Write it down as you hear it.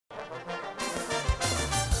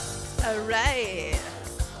All right.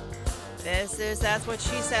 That's what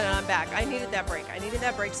she said, and I'm back. I needed that break. I needed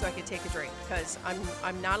that break so I could take a drink, because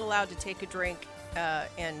I'm not allowed to take a drink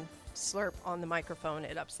and slurp on the microphone.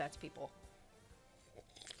 It upsets people.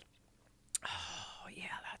 Oh, yeah,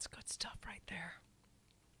 that's good stuff right there.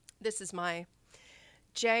 This is my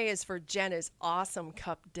J is for Jenna's awesome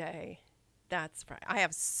cup day. That's right. I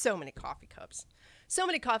have so many coffee cups. So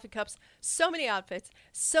many coffee cups, so many outfits,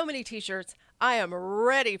 so many t-shirts. I am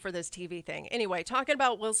ready for this TV thing. Anyway, talking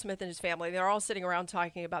about Will Smith and his family, they're all sitting around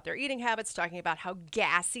talking about their eating habits, talking about how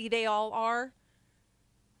gassy they all are.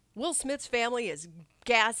 Will Smith's family is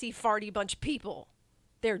gassy, farty bunch of people.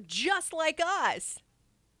 They're just like us.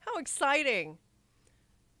 How exciting.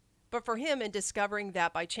 But for him, in discovering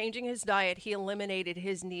that by changing his diet, he eliminated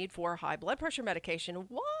his need for high blood pressure medication.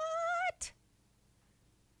 What?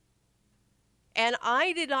 And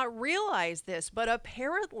I did not realize this, but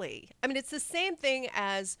apparently, I mean, it's the same thing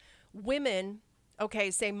as women, okay,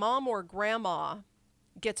 say mom or grandma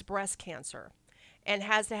gets breast cancer and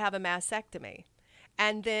has to have a mastectomy.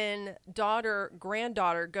 And then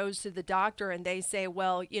granddaughter goes to the doctor and they say,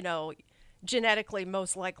 well, you know, genetically,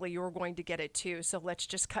 most likely you're going to get it too, so let's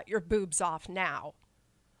just cut your boobs off now.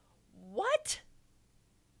 What?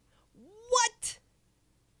 What?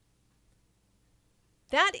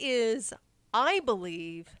 That is, I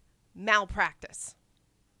believe, malpractice.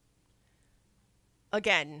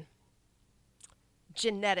 Again,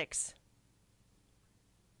 genetics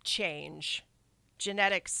change.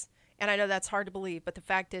 Genetics, and I know that's hard to believe, but the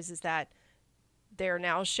fact is that they're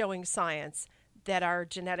now showing science that our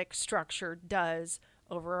genetic structure does,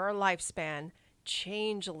 over our lifespan,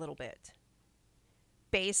 change a little bit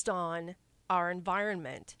based on our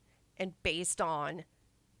environment and based on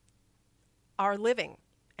our living,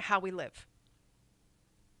 how we live.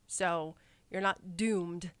 So you're not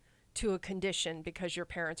doomed to a condition because your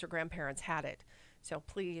parents or grandparents had it. So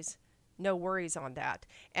please, no worries on that.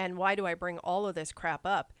 And why do I bring all of this crap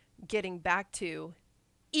up? Getting back to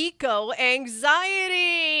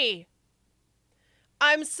eco-anxiety.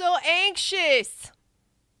 I'm so anxious.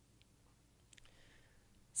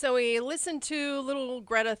 So we listened to little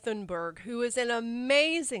Greta Thunberg, who is an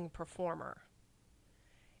amazing performer.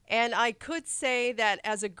 And I could say that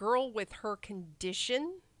as a girl with her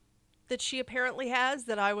condition that she apparently has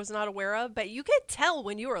that I was not aware of, but you could tell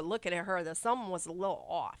when you were looking at her that something was a little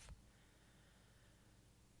off.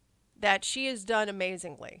 That she has done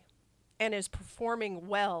amazingly and is performing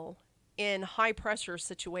well in high pressure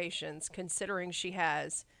situations, considering she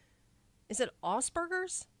has, is it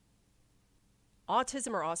Asperger's?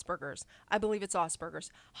 Autism or Asperger's? I believe it's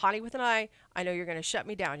Asperger's. Hottie with an I know you're going to shut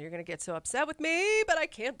me down. You're going to get so upset with me, but I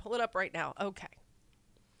can't pull it up right now. Okay.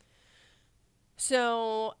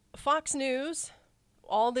 So Fox News,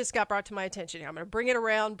 all this got brought to my attention. I'm going to bring it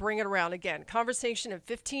around again. Conversation in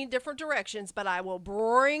 15 different directions, but I will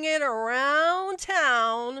bring it around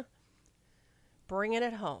town, bringing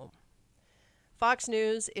it home. Fox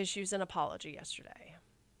News issues an apology yesterday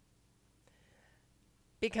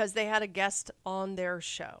because they had a guest on their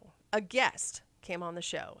show. A guest came on the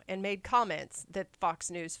show and made comments that Fox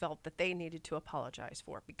News felt that they needed to apologize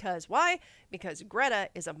for. Because why? Because Greta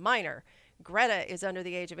is a minor. Greta is under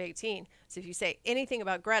the age of 18. So if you say anything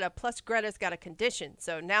about Greta, plus Greta's got a condition.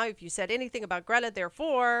 So now if you said anything about Greta,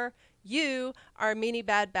 therefore, you are a meanie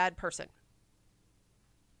bad person.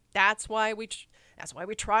 That's why we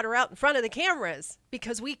trot her out in front of the cameras,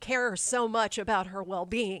 because we care so much about her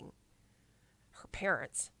well-being. Her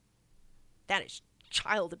parents. That is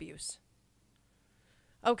child abuse.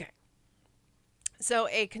 Okay. So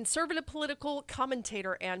a conservative political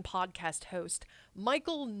commentator and podcast host,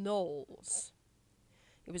 Michael Knowles.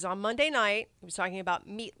 He was on Monday night. He was talking about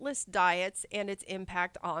meatless diets and its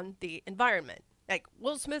impact on the environment. Like,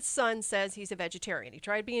 Will Smith's son says he's a vegetarian. He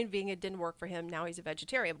tried being vegan, it didn't work for him. Now he's a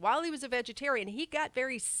vegetarian. While he was a vegetarian, he got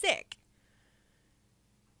very sick.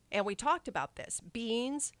 And we talked about this.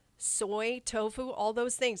 Beans, soy, tofu, all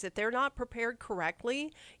those things. If they're not prepared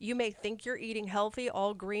correctly, you may think you're eating healthy,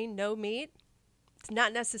 all green, no meat. It's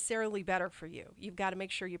not necessarily better for you. You've got to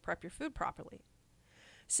make sure you prep your food properly.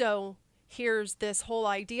 So here's this whole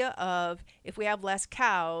idea of if we have less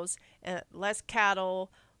cows, less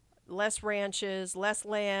cattle, less ranches, less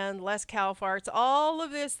land, less cow farts, all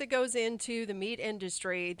of this that goes into the meat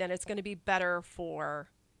industry, then it's going to be better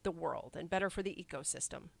for the world and better for the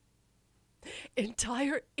ecosystem.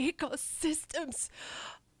 Entire ecosystems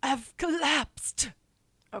have collapsed.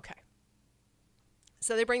 Okay.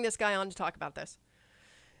 So they bring this guy on to talk about this.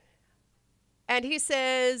 And he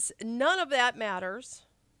says none of that matters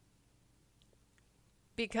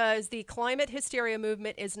because the climate hysteria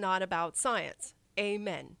movement is not about science.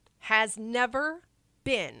 Amen. has never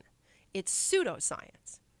been. It's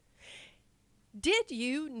pseudoscience. Did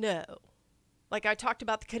you know, like I talked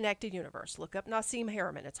about the connected universe, look up Nassim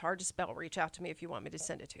Harriman. It's hard to spell. Reach out to me if you want me to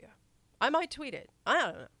send it to you. I might tweet it. I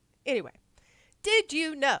don't know. Anyway, did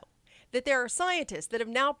you know that there are scientists that have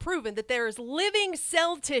now proven that there is living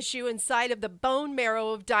cell tissue inside of the bone marrow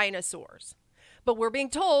of dinosaurs? But we're being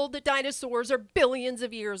told that dinosaurs are billions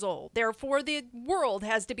of years old. Therefore, the world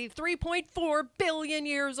has to be 3.4 billion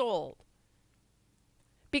years old.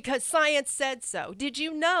 Because science said so. Did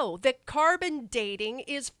you know that carbon dating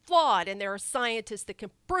is flawed? And there are scientists that can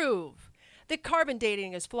prove that carbon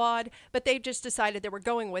dating is flawed, but they've just decided that we're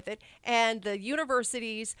going with it. And the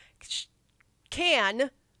universities can,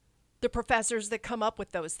 the professors that come up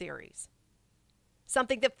with those theories.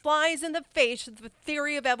 Something that flies in the face of the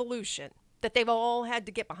theory of evolution that they've all had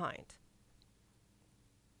to get behind.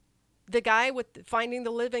 The guy with finding the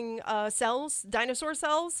living cells, dinosaur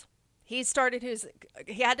cells, he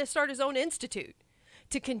had to start his own institute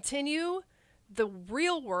to continue the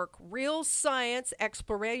real work, real science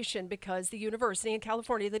exploration, because the university in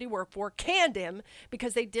California that he worked for canned him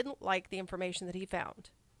because they didn't like the information that he found.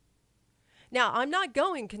 Now, I'm not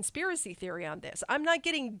going conspiracy theory on this. I'm not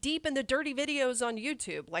getting deep in the dirty videos on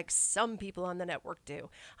YouTube like some people on the network do.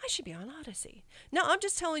 I should be on Odyssey. No, I'm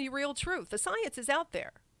just telling you real truth. The science is out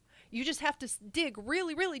there. You just have to dig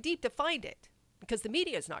really, really deep to find it because the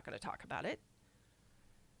media is not going to talk about it.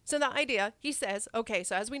 So the idea, he says, okay,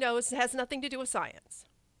 so as we know, it has nothing to do with science.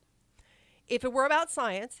 If it were about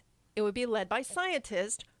science, it would be led by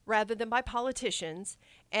scientists rather than by politicians.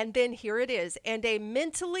 And then here it is. And a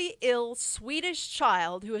mentally ill Swedish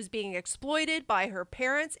child who is being exploited by her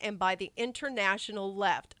parents and by the international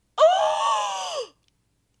left. Oh!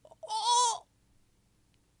 Oh!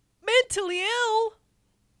 Mentally ill?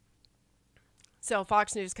 So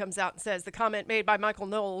Fox News comes out and says the comment made by Michael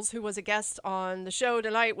Knowles, who was a guest on the show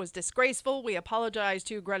tonight, was disgraceful. We apologize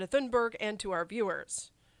to Greta Thunberg and to our viewers.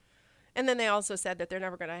 And then they also said that they're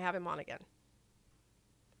never going to have him on again.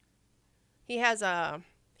 He has a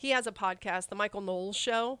podcast, the Michael Knowles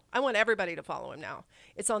Show. I want everybody to follow him now.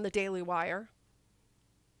 It's on the Daily Wire.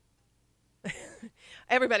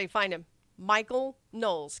 Everybody find him. Michael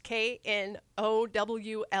Knowles, Knowles.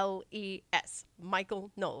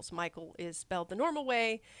 Michael Knowles. Michael is spelled the normal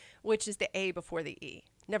way, which is the A before the E.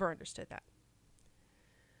 Never understood that.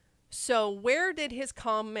 So where did his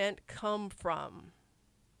comment come from?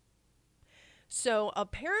 So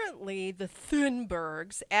apparently the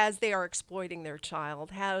Thunbergs, as they are exploiting their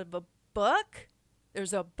child, have a book.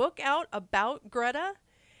 There's a book out about Greta.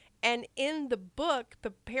 And in the book,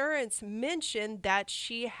 the parents mention that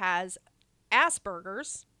she has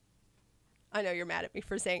Asperger's. I know you're mad at me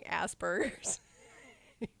for saying Asperger's.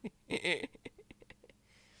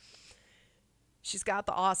 She's got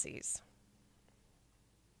the Aussies.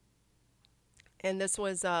 And this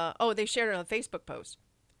was, they shared it on a Facebook post.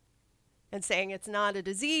 And saying it's not a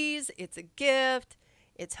disease, it's a gift.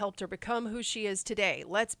 It's helped her become who she is today.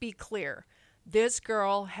 Let's be clear. This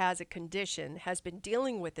girl has a condition, has been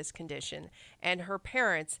dealing with this condition, and her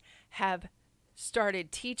parents have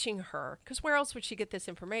started teaching her, because where else would she get this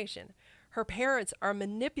information? Her parents are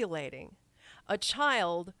manipulating a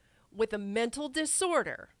child with a mental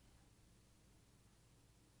disorder,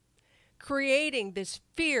 creating this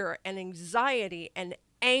fear and anxiety and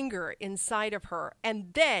anger inside of her,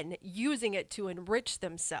 and then using it to enrich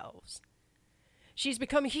themselves. She's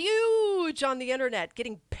become huge on the internet,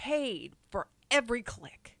 getting paid for every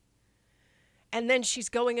click. And then she's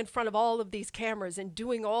going in front of all of these cameras and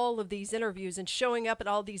doing all of these interviews and showing up at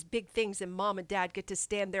all these big things, and mom and dad get to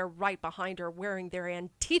stand there right behind her wearing their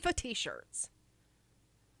Antifa t-shirts.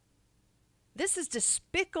 This is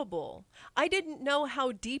despicable. I didn't know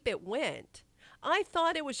how deep it went. I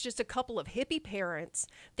thought it was just a couple of hippie parents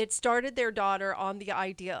that started their daughter on the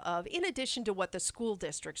idea of, in addition to what the school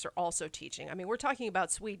districts are also teaching. I mean, we're talking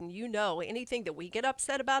about Sweden. You know, anything that we get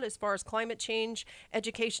upset about as far as climate change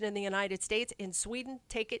education in the United States, in Sweden,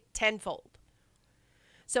 take it tenfold.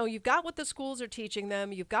 So you've got what the schools are teaching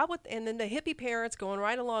them. You've got what, and then the hippie parents going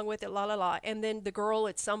right along with it, la la la. And then the girl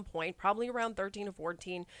at some point, probably around 13 or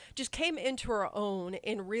 14, just came into her own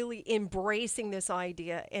in really embracing this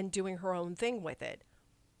idea and doing her own thing with it.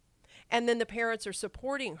 And then the parents are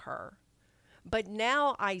supporting her. But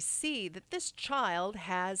now I see that this child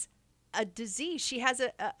has a disease. She has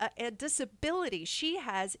a disability. She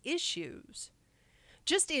has issues.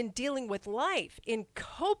 Just in dealing with life, in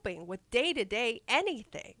coping with day-to-day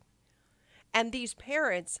anything. And these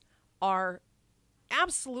parents are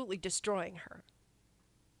absolutely destroying her,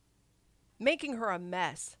 making her a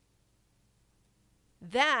mess.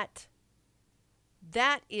 That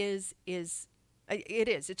That is it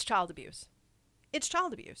is. It's child abuse. It's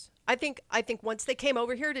child abuse. I think once they came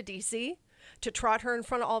over here to DC to trot her in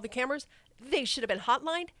front of all the cameras, they should have been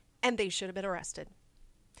hotlined and they should have been arrested.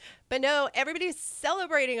 But no, everybody's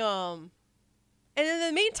celebrating them. And in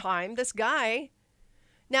the meantime, this guy,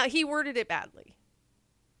 now he worded it badly.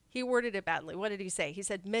 What did he say? He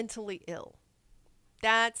said mentally ill.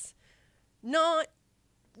 That's not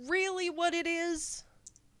really what it is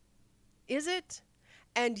it?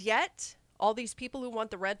 And yet, all these people who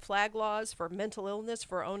want the red flag laws for mental illness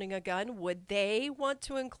for owning a gun, would they want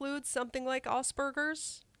to include something like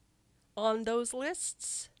Asperger's on those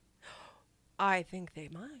lists? I think they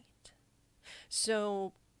might.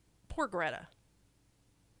 So, poor Greta.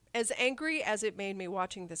 As angry as it made me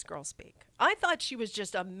watching this girl speak, I thought she was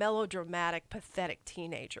just a melodramatic, pathetic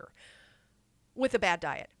teenager with a bad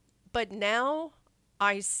diet. But now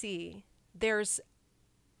I see there's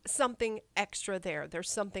something extra there. There's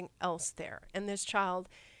something else there. And this child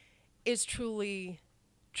is truly,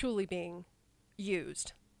 truly being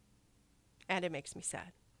used. And it makes me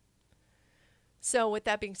sad. So with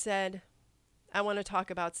that being said, I want to talk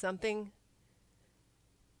about something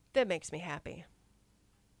that makes me happy.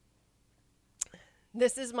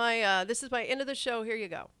 This is my end of the show. Here you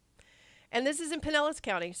go. And this is in Pinellas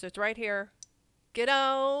County, so it's right here. Good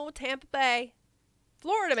old Tampa Bay,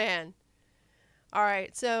 Florida man. All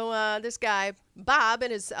right, so this guy, Bob,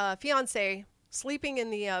 and his fiance sleeping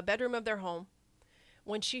in the bedroom of their home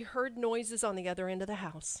when she heard noises on the other end of the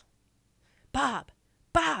house. Bob,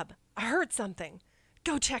 I heard something.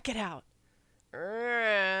 Go check it out.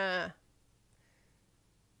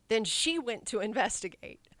 Then she went to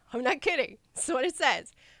investigate. I'm not kidding. That's what it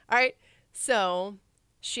says. All right, so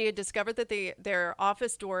she had discovered that their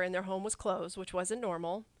office door in their home was closed, which wasn't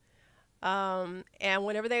normal. And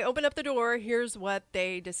whenever they opened up the door, here's what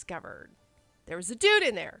they discovered. There was a dude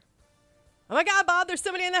in there. Oh my God, Bob, there's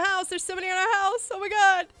somebody in the house. There's somebody in our house. Oh my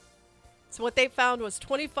God. So what they found was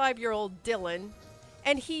 25-year-old Dylan,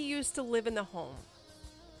 and he used to live in the home.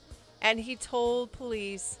 And he told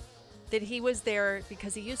police that he was there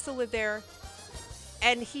because he used to live there,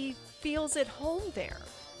 and he feels at home there.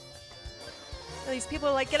 And these people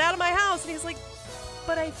are like, get out of my house. And he's like,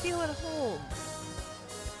 but I feel at home.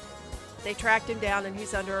 They tracked him down, and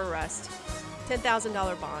he's under arrest. $10,000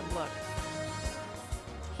 bond. Look.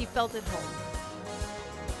 He felt at home.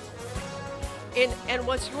 And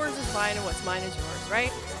what's yours is mine, and what's mine is yours,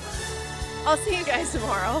 right? I'll see you guys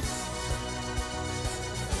tomorrow.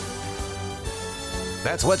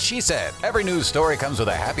 That's what she said. Every news story comes with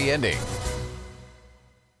a happy ending.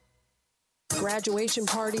 Graduation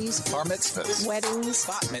parties, Bar mitzvahs, weddings,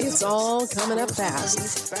 It's all coming up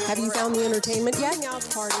fast. Have you found the entertainment yet?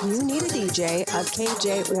 You need a DJ, a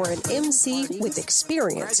KJ, or an MC with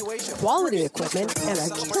experience, quality equipment, and a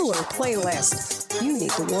killer playlist. You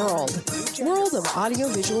need the World of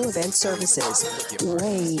Audiovisual Event Services.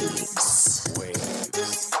 Waves.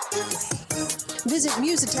 Visit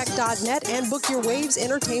Musitec.net and book your Waves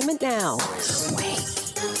entertainment now.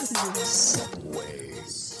 Waves.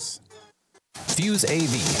 Fuse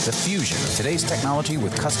AV, the fusion of today's technology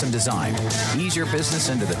with custom design. Ease your business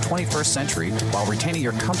into the 21st century while retaining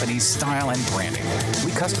your company's style and branding.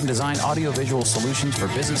 We custom design audiovisual solutions for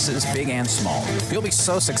businesses big and small. You'll be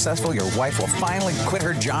so successful your wife will finally quit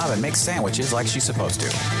her job and make sandwiches like she's supposed to.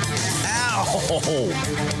 Ow!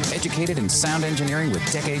 Educated in sound engineering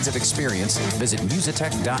with decades of experience, visit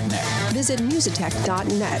Musitec.net. Visit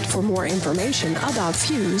Musitec.net for more information about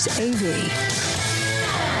Fuse AV.